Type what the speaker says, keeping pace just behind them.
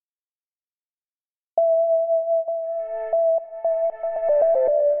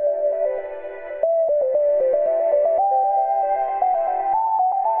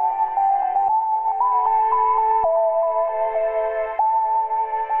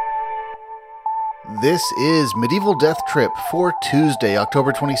This is Medieval Death Trip for Tuesday,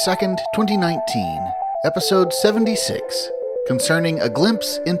 October 22nd, 2019, episode 76, concerning a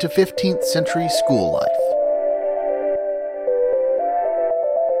glimpse into 15th century school life.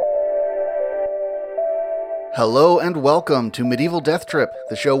 Hello and welcome to Medieval Death Trip,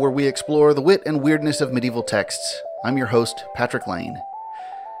 the show where we explore the wit and weirdness of medieval texts. I'm your host, Patrick Lane.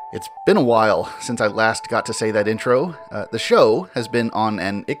 It's been a while since I last got to say that intro. The show has been on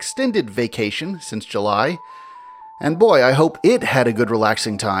an extended vacation since July, and boy, I hope it had a good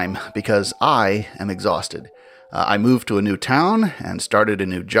relaxing time, because I am exhausted. I moved to a new town and started a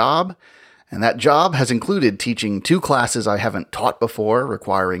new job, and that job has included teaching 2 classes I haven't taught before,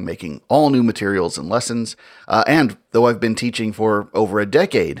 requiring making all new materials and lessons, and though I've been teaching for over a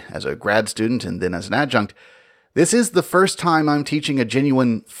decade as a grad student and then as an adjunct, this is the first time I'm teaching a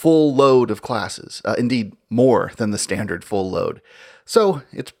genuine full load of classes, indeed more than the standard full load. So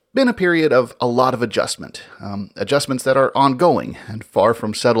it's been a period of a lot of adjustment, adjustments that are ongoing and far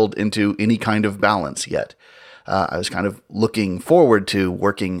from settled into any kind of balance yet. I was kind of looking forward to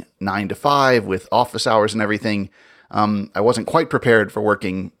working 9 to 5 with office hours and everything. I wasn't quite prepared for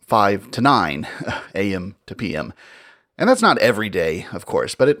working 5 to 9 a.m. to p.m., and that's not every day, of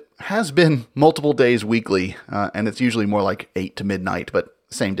course, but it has been multiple days weekly, and it's usually more like 8 to midnight, but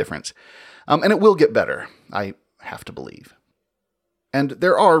same difference. And it will get better, I have to believe. And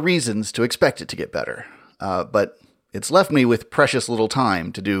there are reasons to expect it to get better, but it's left me with precious little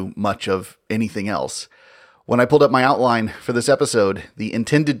time to do much of anything else. When I pulled up my outline for this episode, the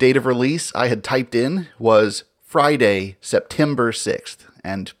intended date of release I had typed in was Friday, September 6th,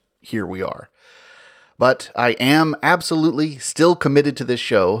 and here we are. But I am absolutely still committed to this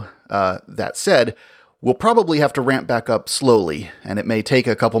show. That said, we'll probably have to ramp back up slowly, and it may take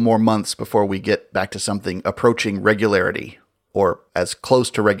a couple more months before we get back to something approaching regularity, or as close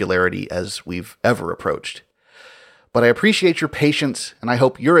to regularity as we've ever approached. But I appreciate your patience, and I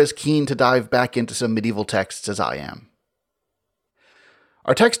hope you're as keen to dive back into some medieval texts as I am.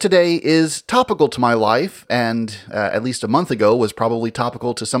 Our text today is topical to my life, and at least a month ago was probably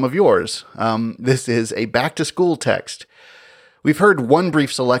topical to some of yours. This is a back-to-school text. We've heard one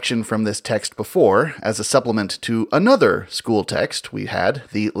brief selection from this text before as a supplement to another school text we had,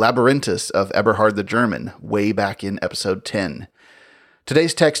 the Labyrinthus of Eberhard the German, way back in episode 10.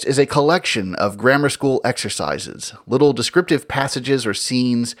 Today's text is a collection of grammar school exercises, little descriptive passages or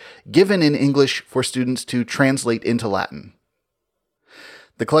scenes given in English for students to translate into Latin.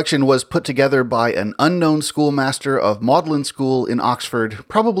 The collection was put together by an unknown schoolmaster of Magdalen School in Oxford,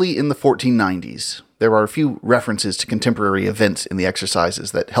 probably in the 1490s. There are a few references to contemporary events in the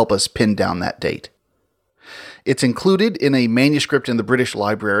exercises that help us pin down that date. It's included in a manuscript in the British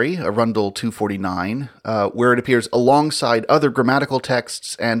Library, Arundel 249, where it appears alongside other grammatical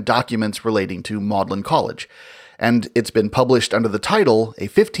texts and documents relating to Magdalen College, and it's been published under the title A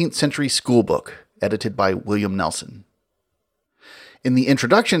 15th Century Schoolbook, edited by William Nelson. In the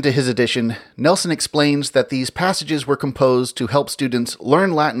introduction to his edition, Nelson explains that these passages were composed to help students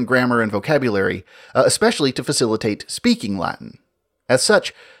learn Latin grammar and vocabulary, especially to facilitate speaking Latin. As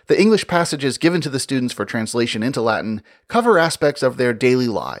such, the English passages given to the students for translation into Latin cover aspects of their daily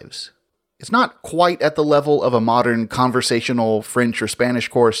lives. It's not quite at the level of a modern conversational French or Spanish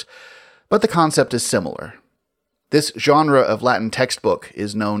course, but the concept is similar. This genre of Latin textbook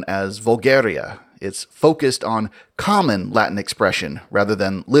is known as Vulgaria. It's focused on common Latin expression rather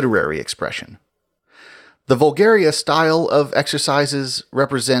than literary expression. The Vulgaria style of exercises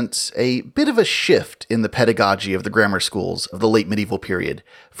represents a bit of a shift in the pedagogy of the grammar schools of the late medieval period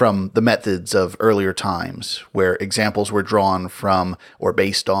from the methods of earlier times, where examples were drawn from or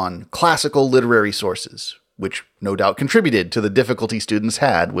based on classical literary sources, which no doubt contributed to the difficulty students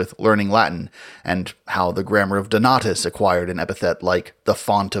had with learning Latin, and how the grammar of Donatus acquired an epithet like the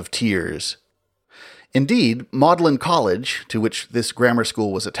font of tears. Indeed, Magdalen College, to which this grammar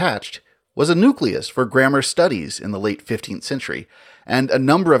school was attached, was a nucleus for grammar studies in the late 15th century, and a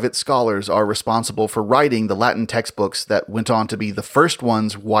number of its scholars are responsible for writing the Latin textbooks that went on to be the first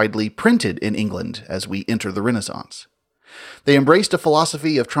ones widely printed in England as we enter the Renaissance. They embraced a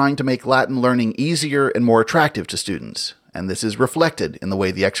philosophy of trying to make Latin learning easier and more attractive to students, and this is reflected in the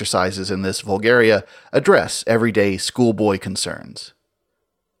way the exercises in this Vulgaria address everyday schoolboy concerns.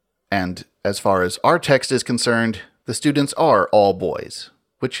 And as far as our text is concerned, the students are all boys,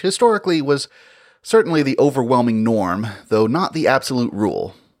 which historically was certainly the overwhelming norm, though not the absolute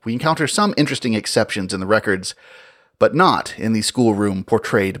rule. We encounter some interesting exceptions in the records, but not in the schoolroom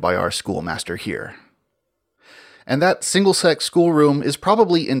portrayed by our schoolmaster here. And that single-sex schoolroom is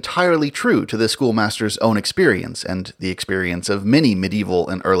probably entirely true to the schoolmaster's own experience and the experience of many medieval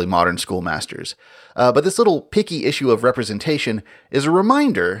and early modern schoolmasters. But this little picky issue of representation is a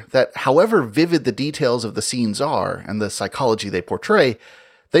reminder that however vivid the details of the scenes are and the psychology they portray,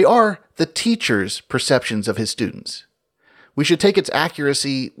 they are the teacher's perceptions of his students. We should take its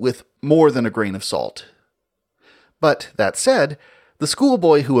accuracy with more than a grain of salt. But that said, the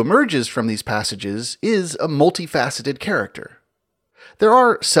schoolboy who emerges from these passages is a multifaceted character. There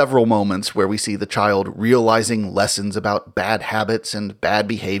are several moments where we see the child realizing lessons about bad habits and bad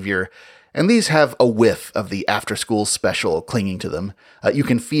behavior, and these have a whiff of the after-school special clinging to them. You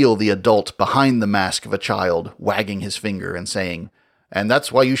can feel the adult behind the mask of a child wagging his finger and saying, "And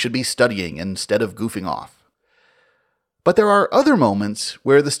that's why you should be studying instead of goofing off." But there are other moments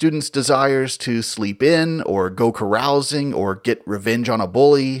where the student's desires to sleep in, or go carousing, or get revenge on a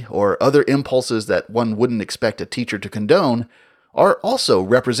bully, or other impulses that one wouldn't expect a teacher to condone, are also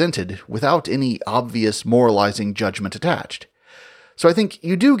represented without any obvious moralizing judgment attached. So I think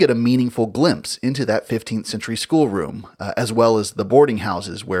you do get a meaningful glimpse into that 15th century schoolroom, as well as the boarding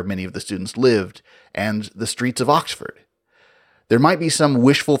houses where many of the students lived, and the streets of Oxford. There might be some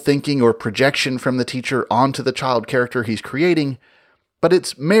wishful thinking or projection from the teacher onto the child character he's creating, but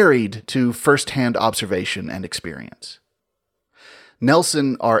it's married to first-hand observation and experience.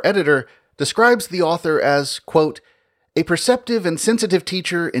 Nelson, our editor, describes the author as, quote, "a perceptive and sensitive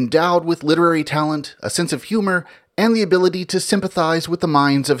teacher endowed with literary talent, a sense of humor, and the ability to sympathize with the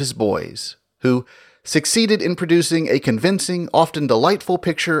minds of his boys, who succeeded in producing a convincing, often delightful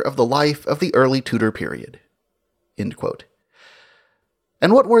picture of the life of the early Tudor period." End quote.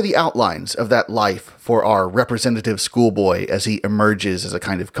 And what were the outlines of that life for our representative schoolboy as he emerges as a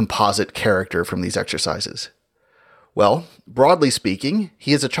kind of composite character from these exercises? Well, broadly speaking,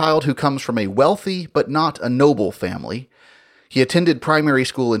 he is a child who comes from a wealthy but not a noble family. He attended primary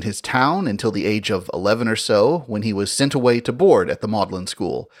school in his town until the age of 11 or so, when he was sent away to board at the Magdalen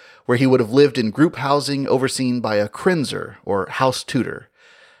School, where he would have lived in group housing overseen by a crenser, or house tutor.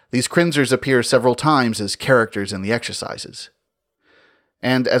 These crensers appear several times as characters in the exercises.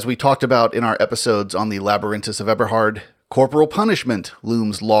 And as we talked about in our episodes on the Labyrinthus of Eberhard, corporal punishment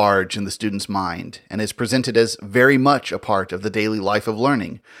looms large in the student's mind and is presented as very much a part of the daily life of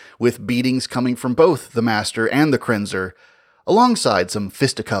learning, with beatings coming from both the master and the crenser, alongside some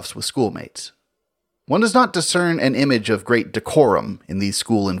fisticuffs with schoolmates. One does not discern an image of great decorum in these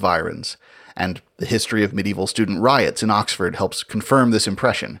school environs, and the history of medieval student riots in Oxford helps confirm this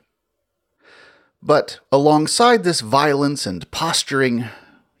impression. But alongside this violence and posturing,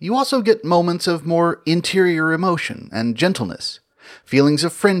 you also get moments of more interior emotion and gentleness, feelings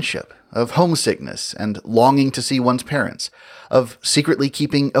of friendship, of homesickness and longing to see one's parents, of secretly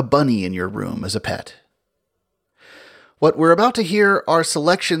keeping a bunny in your room as a pet. What we're about to hear are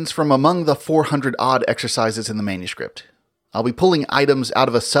selections from among the 400-odd exercises in the manuscript. I'll be pulling items out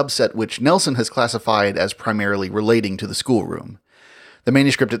of a subset which Nelson has classified as primarily relating to the schoolroom. The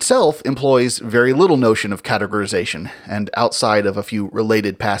manuscript itself employs very little notion of categorization, and outside of a few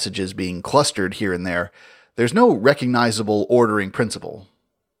related passages being clustered here and there, there's no recognizable ordering principle.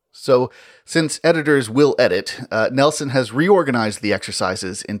 So, since editors will edit, Nelson has reorganized the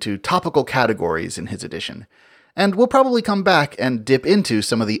exercises into topical categories in his edition, and we'll probably come back and dip into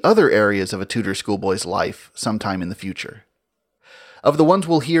some of the other areas of a Tudor schoolboy's life sometime in the future. Of the ones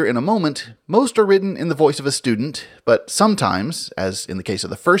we'll hear in a moment, most are written in the voice of a student, but sometimes, as in the case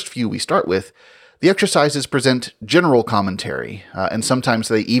of the first few we start with, the exercises present general commentary, and sometimes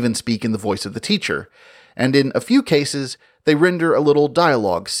they even speak in the voice of the teacher, and in a few cases, they render a little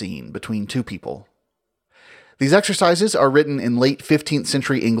dialogue scene between two people. These exercises are written in late 15th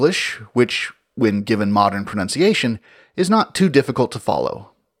century English, which, when given modern pronunciation, is not too difficult to follow.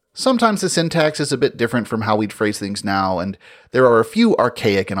 Sometimes the syntax is a bit different from how we'd phrase things now, and there are a few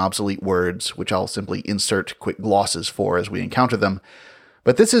archaic and obsolete words, which I'll simply insert quick glosses for as we encounter them,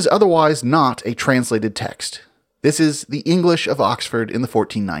 but this is otherwise not a translated text. This is the English of Oxford in the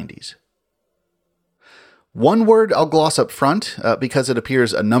 1490s. One word I'll gloss up front, because it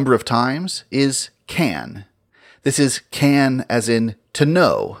appears a number of times, is can. This is can as in to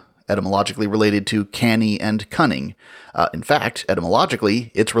know, etymologically related to canny and cunning. In fact,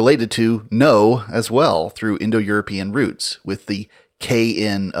 etymologically, it's related to know as well through Indo-European roots, with the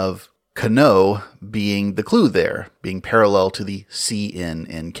K-in of kano being the clue there, being parallel to the C-in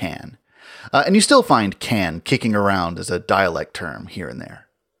in can. And you still find can kicking around as a dialect term here and there.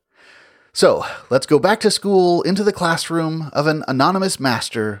 So, let's go back to school into the classroom of an anonymous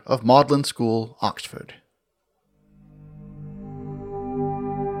master of Magdalen School, Oxford.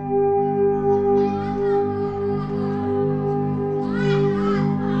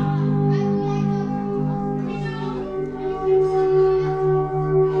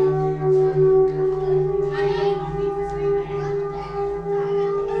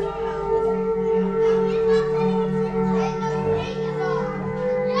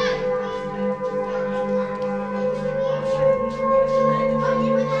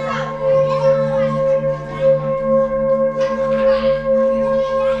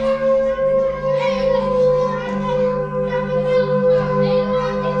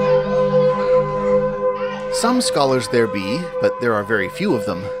 Some scholars there be, but there are very few of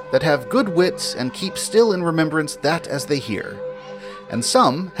them, that have good wits and keep still in remembrance that as they hear. And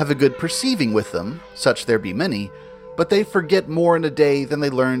some have a good perceiving with them, such there be many, but they forget more in a day than they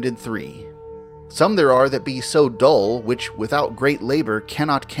learned in 3. Some there are that be so dull, which without great labor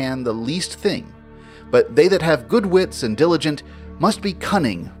cannot can the least thing. But they that have good wits and diligent must be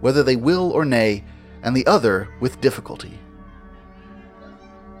cunning, whether they will or nay, and the other with difficulty.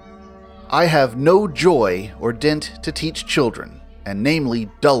 I have no joy or dint to teach children, and namely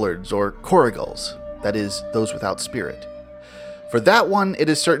dullards or corrigals, that is, those without spirit. For that one it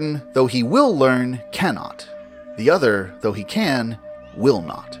is certain, though he will learn, cannot. The other, though he can, will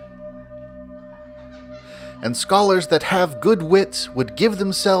not. And scholars that have good wits would give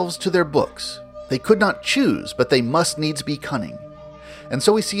themselves to their books. They could not choose, but they must needs be cunning. And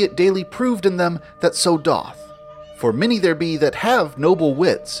so we see it daily proved in them that so doth. For many there be that have noble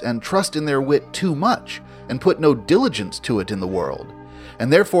wits, and trust in their wit too much, and put no diligence to it in the world.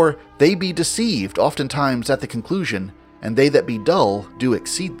 And therefore they be deceived oftentimes at the conclusion, and they that be dull do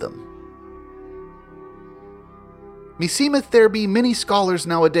exceed them. Meseemeth there be many scholars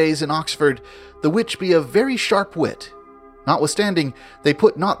nowadays in Oxford, the which be of very sharp wit. Notwithstanding, they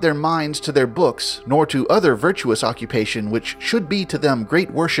put not their minds to their books, nor to other virtuous occupation which should be to them great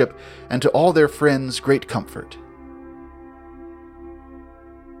worship, and to all their friends great comfort.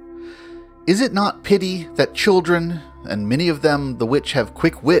 Is it not pity that children, and many of them the which have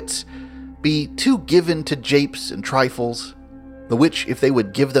quick wits, be too given to japes and trifles, the which, if they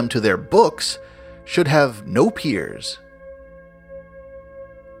would give them to their books, should have no peers?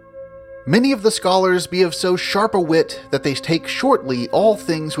 Many of the scholars be of so sharp a wit that they take shortly all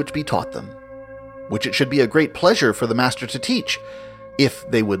things which be taught them, which it should be a great pleasure for the master to teach, if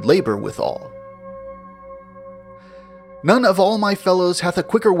they would labor withal. None of all my fellows hath a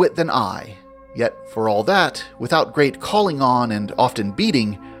quicker wit than I, yet for all that, without great calling on and often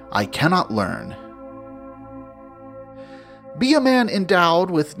beating, I cannot learn. Be a man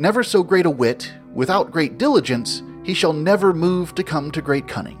endowed with never so great a wit, without great diligence, he shall never move to come to great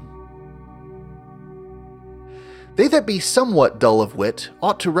cunning. They that be somewhat dull of wit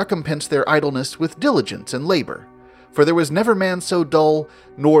ought to recompense their idleness with diligence and labor, for there was never man so dull,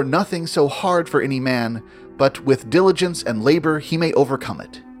 nor nothing so hard for any man, but with diligence and labor he may overcome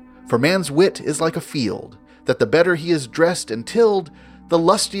it. For man's wit is like a field, that the better he is dressed and tilled, the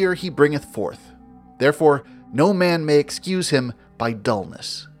lustier he bringeth forth. Therefore no man may excuse him by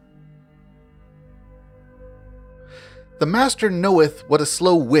dullness. The master knoweth what a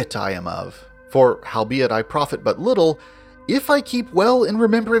slow wit I am of, for howbeit I profit but little, if I keep well in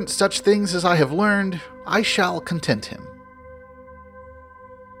remembrance such things as I have learned, I shall content him.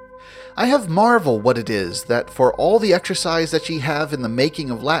 I have marvel what it is that for all the exercise that ye have in the making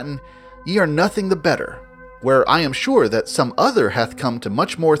of Latin, ye are nothing the better, where I am sure that some other hath come to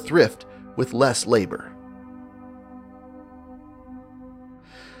much more thrift with less labor.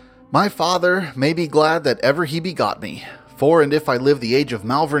 My father may be glad that ever he begot me, for and if I live the age of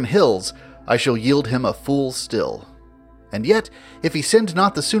Malvern Hills, I shall yield him a fool still. And yet, if he send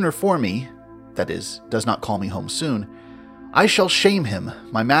not the sooner for me, that is, does not call me home soon, I shall shame him,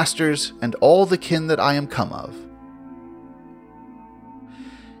 my masters, and all the kin that I am come of.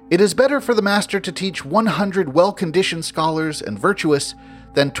 It is better for the master to teach 100 well-conditioned scholars and virtuous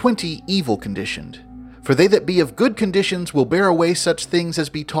than 20 evil-conditioned, for they that be of good conditions will bear away such things as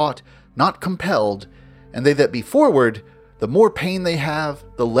be taught, not compelled, and they that be forward, the more pain they have,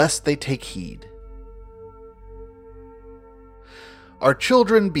 the less they take heed. Our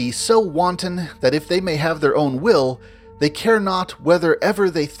children be so wanton that if they may have their own will, they care not whether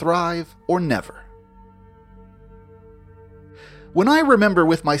ever they thrive or never. When I remember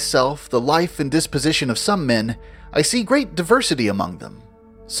with myself the life and disposition of some men, I see great diversity among them.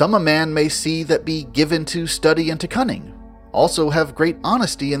 Some a man may see that be given to study and to cunning, also have great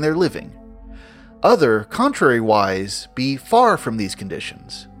honesty in their living. Other, contrariwise, be far from these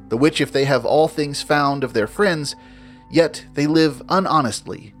conditions, the which if they have all things found of their friends, yet they live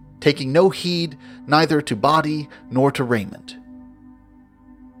unhonestly, taking no heed neither to body nor to raiment.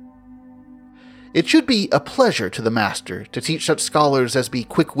 It should be a pleasure to the master to teach such scholars as be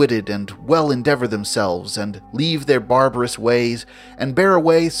quick-witted and well endeavor themselves, and leave their barbarous ways, and bear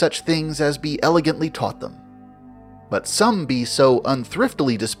away such things as be elegantly taught them. But some be so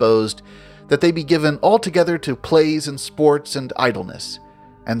unthriftily disposed that they be given altogether to plays and sports and idleness,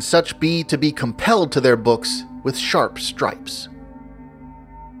 and such be to be compelled to their books with sharp stripes.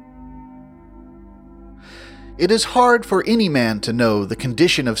 It is hard for any man to know the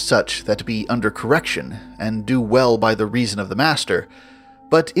condition of such that be under correction, and do well by the reason of the master,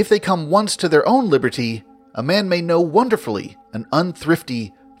 but if they come once to their own liberty, a man may know wonderfully an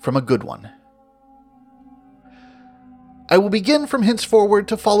unthrifty from a good one. I will begin from henceforward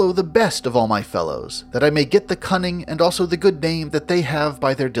to follow the best of all my fellows, that I may get the cunning and also the good name that they have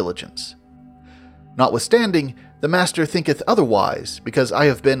by their diligence. Notwithstanding, the master thinketh otherwise, because I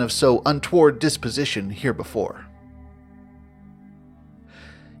have been of so untoward disposition herebefore.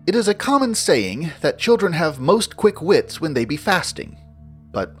 It is a common saying that children have most quick wits when they be fasting,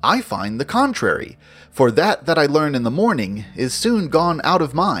 but I find the contrary, for that I learn in the morning is soon gone out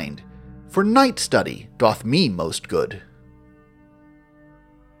of mind, for night study doth me most good.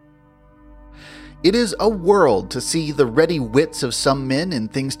 It is a world to see the ready wits of some men in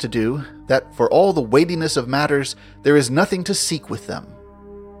things to do, that for all the weightiness of matters there is nothing to seek with them.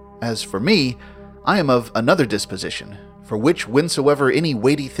 As for me, I am of another disposition, for which whensoever any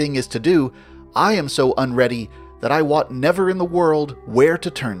weighty thing is to do, I am so unready that I wot never in the world where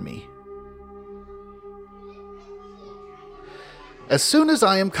to turn me. As soon as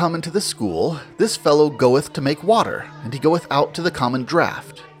I am come into the school, this fellow goeth to make water, and he goeth out to the common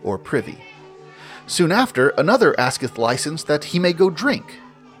draught, or privy. Soon after, another asketh license that he may go drink.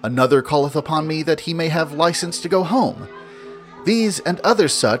 Another calleth upon me that he may have license to go home. These and other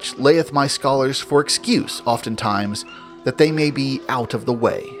such layeth my scholars for excuse, oftentimes, that they may be out of the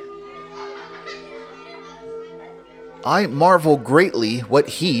way. I marvel greatly what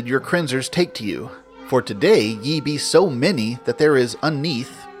heed your crinzers take to you, for today ye be so many that there is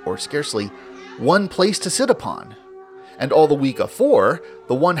uneath, or scarcely, one place to sit upon, and all the week afore,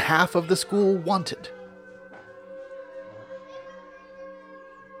 the one half of the school wanted.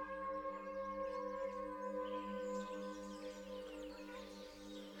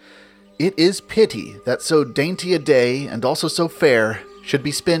 It is pity that so dainty a day, and also so fair, should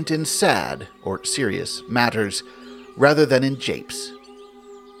be spent in sad, or serious, matters, rather than in japes.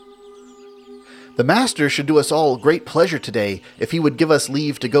 The master should do us all great pleasure today, if he would give us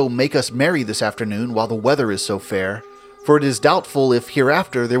leave to go make us merry this afternoon while the weather is so fair, for it is doubtful if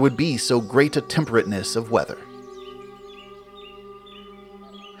hereafter there would be so great a temperateness of weather.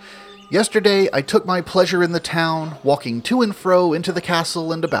 Yesterday I took my pleasure in the town, walking to and fro into the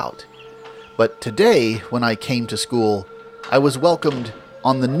castle and about. But today, when I came to school, I was welcomed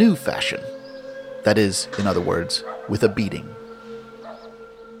on the new fashion. That is, in other words, with a beating.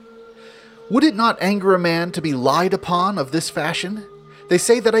 Would it not anger a man to be lied upon of this fashion? They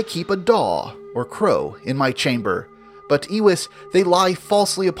say that I keep a daw, or crow, in my chamber, but ewis they lie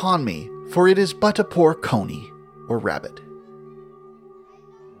falsely upon me, for it is but a poor coney, or rabbit.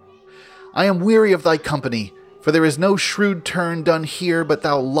 I am weary of thy company, for there is no shrewd turn done here, but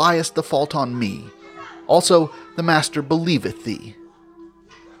thou liest the fault on me. Also, the master believeth thee.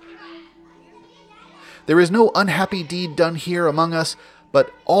 There is no unhappy deed done here among us,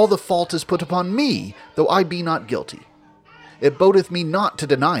 but all the fault is put upon me, though I be not guilty. It bodeth me not to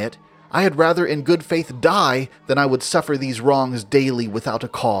deny it. I had rather in good faith die than I would suffer these wrongs daily without a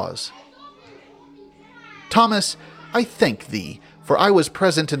cause. Thomas, I thank thee, for I was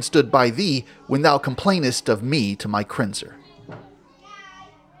present and stood by thee when thou complainest of me to my crinzer.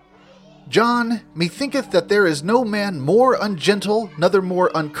 John, methinketh that there is no man more ungentle, neither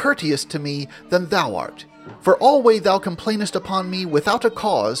more uncourteous to me than thou art, for alway thou complainest upon me without a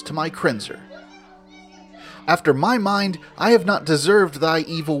cause to my crinzer. After my mind, I have not deserved thy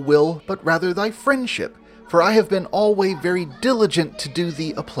evil will, but rather thy friendship, for I have been alway very diligent to do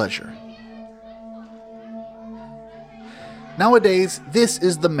thee a pleasure. Nowadays, this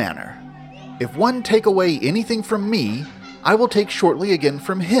is the manner. If one take away anything from me, I will take shortly again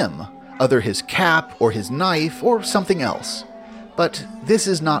from him, either his cap, or his knife, or something else. But this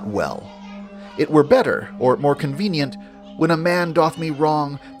is not well. It were better, or more convenient, when a man doth me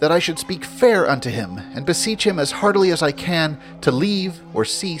wrong, that I should speak fair unto him, and beseech him as heartily as I can to leave or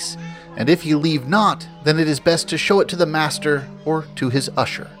cease, and if he leave not, then it is best to show it to the master or to his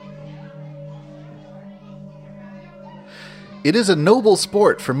usher. It is a noble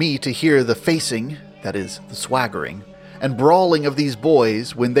sport for me to hear the facing, that is, the swaggering, and brawling of these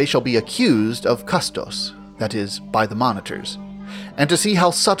boys when they shall be accused of custos, that is, by the monitors, and to see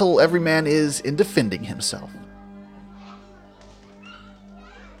how subtle every man is in defending himself.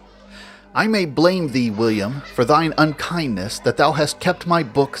 I may blame thee, William, for thine unkindness that thou hast kept my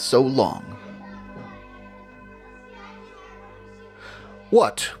book so long.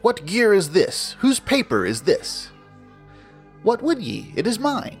 What gear is this? Whose paper is this? What would ye? It is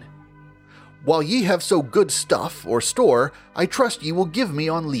mine. While ye have so good stuff or store, I trust ye will give me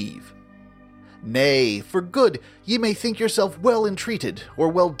on leave. Nay, for good, ye may think yourself well entreated, or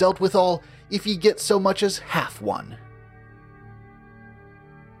well dealt withal, if ye get so much as half one.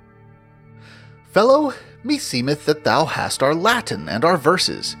 Fellow, Meseemeth that thou hast our Latin and our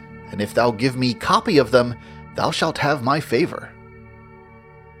verses, and if thou give me copy of them, thou shalt have my favor.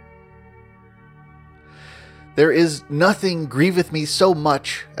 There is nothing grieveth me so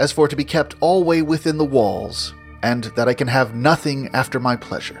much as for to be kept alway within the walls, and that I can have nothing after my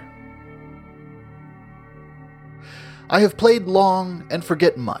pleasure. I have played long and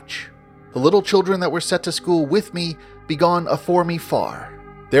forget much. The little children that were set to school with me be gone afore me far.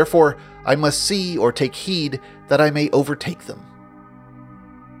 Therefore I must see or take heed that I may overtake them.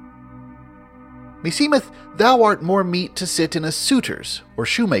 Meseemeth thou art more meet to sit in a suitor's or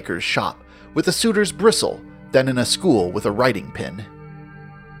shoemaker's shop with a suitor's bristle than in a school with a writing pen.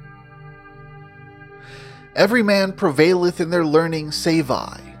 Every man prevaileth in their learning save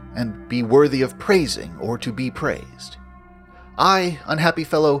I, and be worthy of praising or to be praised. I, unhappy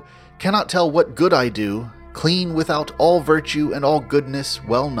fellow, cannot tell what good I do, clean without all virtue and all goodness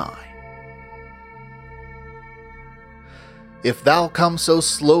well nigh. If thou come so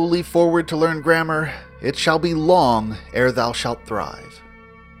slowly forward to learn grammar, it shall be long ere thou shalt thrive.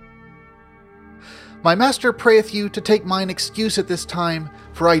 My master prayeth you to take mine excuse at this time,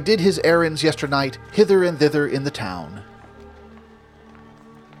 for I did his errands yesternight hither and thither in the town.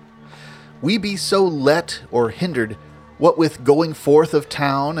 We be so let or hindered, what with going forth of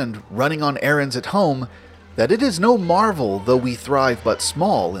town and running on errands at home, that it is no marvel though we thrive but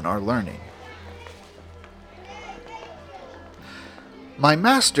small in our learning. My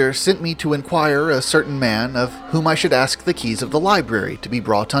master sent me to inquire a certain man of whom I should ask the keys of the library to be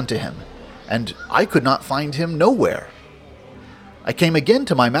brought unto him, and I could not find him nowhere. I came again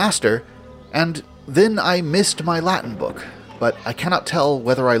to my master, and then I missed my Latin book, but I cannot tell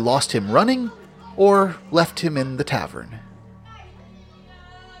whether I lost him running or left him in the tavern.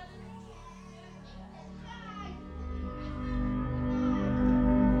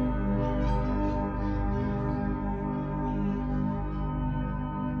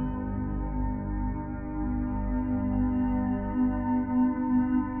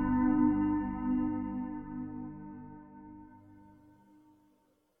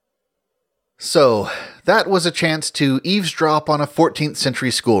 So, that was a chance to eavesdrop on a 14th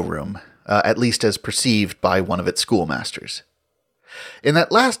century schoolroom, at least as perceived by one of its schoolmasters. In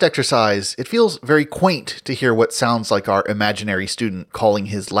that last exercise, it feels very quaint to hear what sounds like our imaginary student calling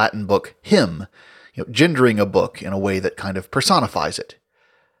his Latin book him, gendering a book in a way that kind of personifies it.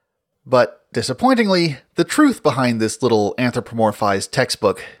 But, disappointingly, the truth behind this little anthropomorphized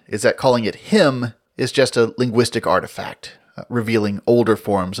textbook is that calling it him is just a linguistic artifact, revealing older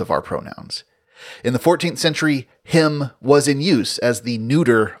forms of our pronouns. In the 14th century, him was in use as the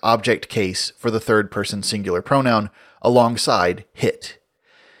neuter object case for the third-person singular pronoun alongside hit.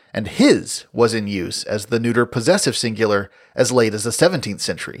 And his was in use as the neuter possessive singular as late as the 17th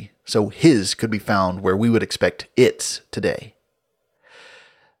century, so his could be found where we would expect its today.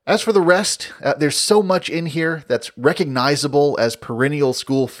 As for the rest, there's so much in here that's recognizable as perennial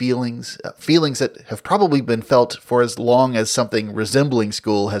school feelings, feelings that have probably been felt for as long as something resembling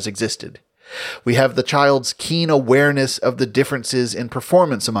school has existed. We have the child's keen awareness of the differences in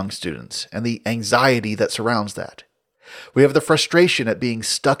performance among students and the anxiety that surrounds that. We have the frustration at being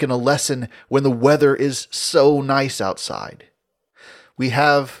stuck in a lesson when the weather is so nice outside. We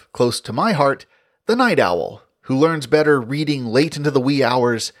have, close to my heart, the night owl, who learns better reading late into the wee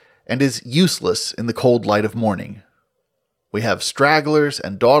hours and is useless in the cold light of morning. We have stragglers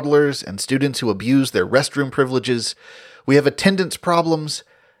and dawdlers and students who abuse their restroom privileges. We have attendance problems.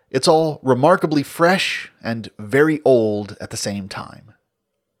 It's all remarkably fresh and very old at the same time.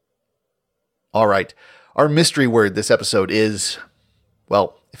 All right, our mystery word this episode is,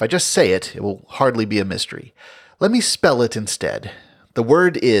 well, if I just say it, it will hardly be a mystery. Let me spell it instead. The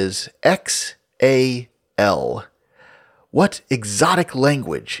word is X-A-L. What exotic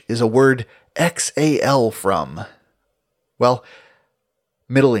language is a word X-A-L from? Well,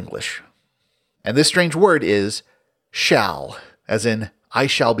 Middle English. And this strange word is shall, as in I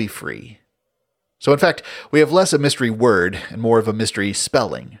shall be free. So in fact, we have less a mystery word and more of a mystery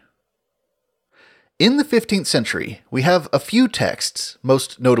spelling. In the 15th century, we have a few texts,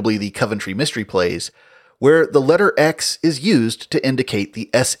 most notably the Coventry Mystery Plays, where the letter X is used to indicate the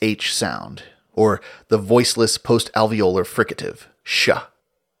SH sound, or the voiceless post-alveolar fricative, sh.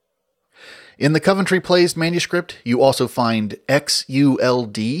 In the Coventry Plays manuscript, you also find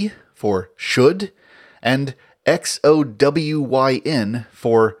XULD for should, and XOWYN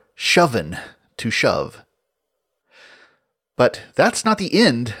for shovin', to shove. But that's not the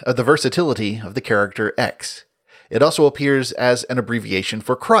end of the versatility of the character X. It also appears as an abbreviation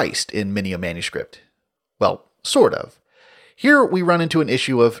for Christ in many a manuscript. Well, sort of. Here we run into an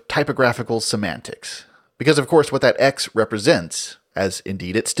issue of typographical semantics, Because, of course, what that X represents, as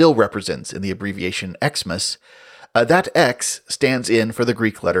indeed it still represents in the abbreviation Xmas, that X stands in for the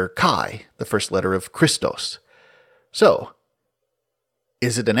Greek letter Chi, the first letter of Christos. So,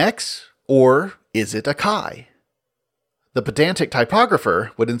 is it an X or is it a Chi? The pedantic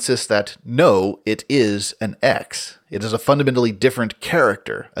typographer would insist that no, it is an X. It is a fundamentally different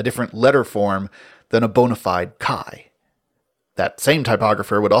character, a different letter form than a bona fide Chi. That same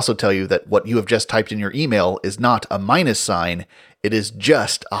typographer would also tell you that what you have just typed in your email is not a minus sign, it is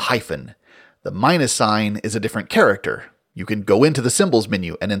just a hyphen. The minus sign is a different character. You can go into the symbols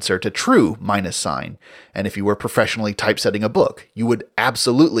menu and insert a true minus sign, and if you were professionally typesetting a book, you would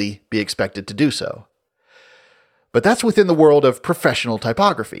absolutely be expected to do so. But that's within the world of professional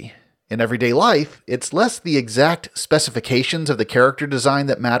typography. In everyday life, it's less the exact specifications of the character design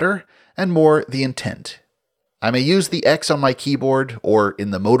that matter, and more the intent. I may use the X on my keyboard, or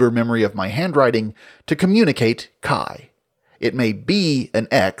in the motor memory of my handwriting, to communicate Chi. It may be an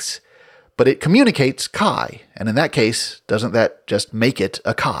X, but it communicates Chi, and in that case, doesn't that just make it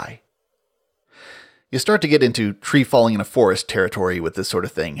a Chi? You start to get into tree falling in a forest territory with this sort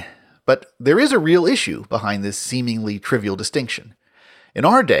of thing, but there is a real issue behind this seemingly trivial distinction. In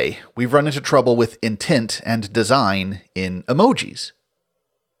our day, we've run into trouble with intent and design in emojis.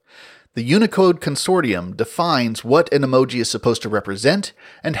 The Unicode Consortium defines what an emoji is supposed to represent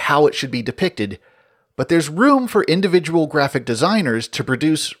and how it should be depicted, but there's room for individual graphic designers to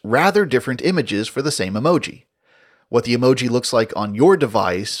produce rather different images for the same emoji. What the emoji looks like on your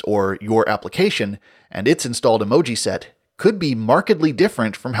device or your application and its installed emoji set could be markedly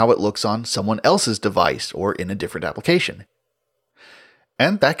different from how it looks on someone else's device or in a different application.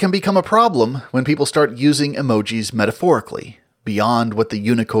 And that can become a problem when people start using emojis metaphorically, beyond what the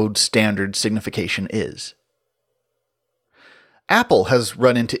Unicode standard signification is. Apple has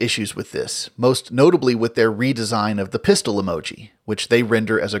run into issues with this, most notably with their redesign of the pistol emoji, which they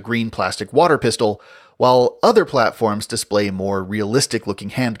render as a green plastic water pistol, while other platforms display more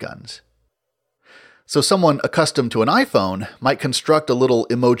realistic-looking handguns. So someone accustomed to an iPhone might construct a little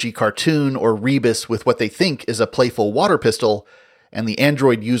emoji cartoon or rebus with what they think is a playful water pistol, and the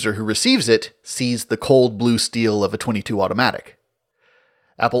Android user who receives it sees the cold blue steel of a .22 automatic.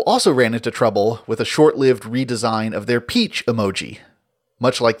 Apple also ran into trouble with a short-lived redesign of their peach emoji.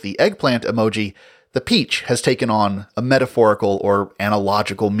 Much like the eggplant emoji, the peach has taken on a metaphorical or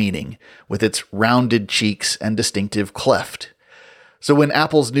analogical meaning, with its rounded cheeks and distinctive cleft. So when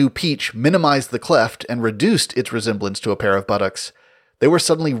Apple's new peach minimized the cleft and reduced its resemblance to a pair of buttocks, they were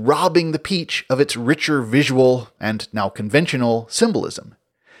suddenly robbing the peach of its richer visual and now conventional symbolism.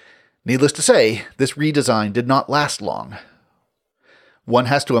 Needless to say, this redesign did not last long. One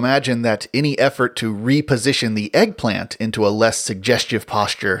has to imagine that any effort to reposition the eggplant into a less suggestive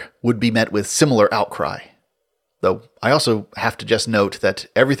posture would be met with similar outcry. Though I also have to just note that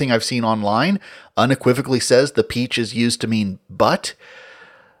everything I've seen online unequivocally says the peach is used to mean butt.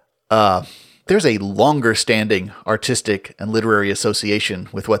 There's a longer-standing artistic and literary association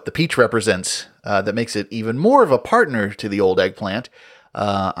with what the peach represents that makes it even more of a partner to the old eggplant.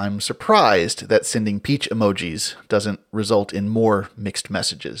 I'm surprised that sending peach emojis doesn't result in more mixed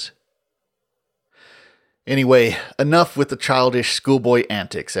messages. Anyway, enough with the childish schoolboy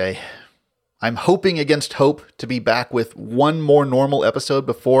antics, eh? I'm hoping against hope to be back with one more normal episode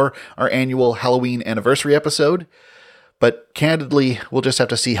before our annual Halloween anniversary episode, but candidly, we'll just have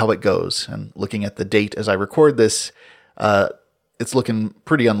to see how it goes, and looking at the date as I record this, it's looking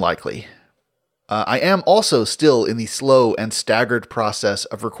pretty unlikely. I am also still in the slow and staggered process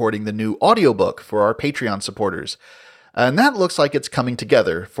of recording the new audiobook for our Patreon supporters, and that looks like it's coming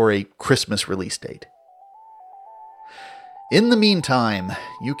together for a Christmas release date. In the meantime,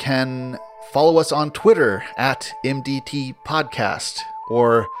 you can follow us on Twitter at MDT Podcast,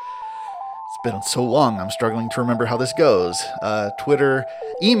 or it's been so long, I'm struggling to remember how this goes. Twitter,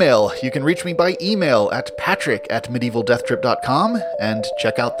 email. You can reach me by email at patrick@medievaldeathtrip.com, and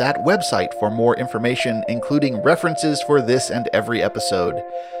check out that website for more information, including references for this and every episode.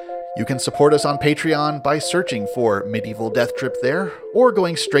 You can support us on Patreon by searching for Medieval Death Trip there, or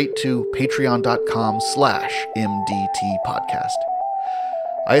going straight to patreon.com/MDT Podcast.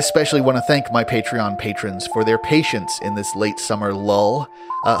 I especially want to thank my Patreon patrons for their patience in this late summer lull.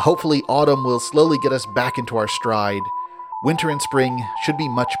 Hopefully autumn will slowly get us back into our stride. Winter and spring should be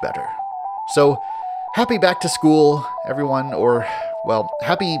much better. So, happy back to school, everyone, or, well,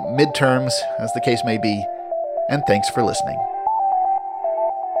 happy midterms, as the case may be, and thanks for listening.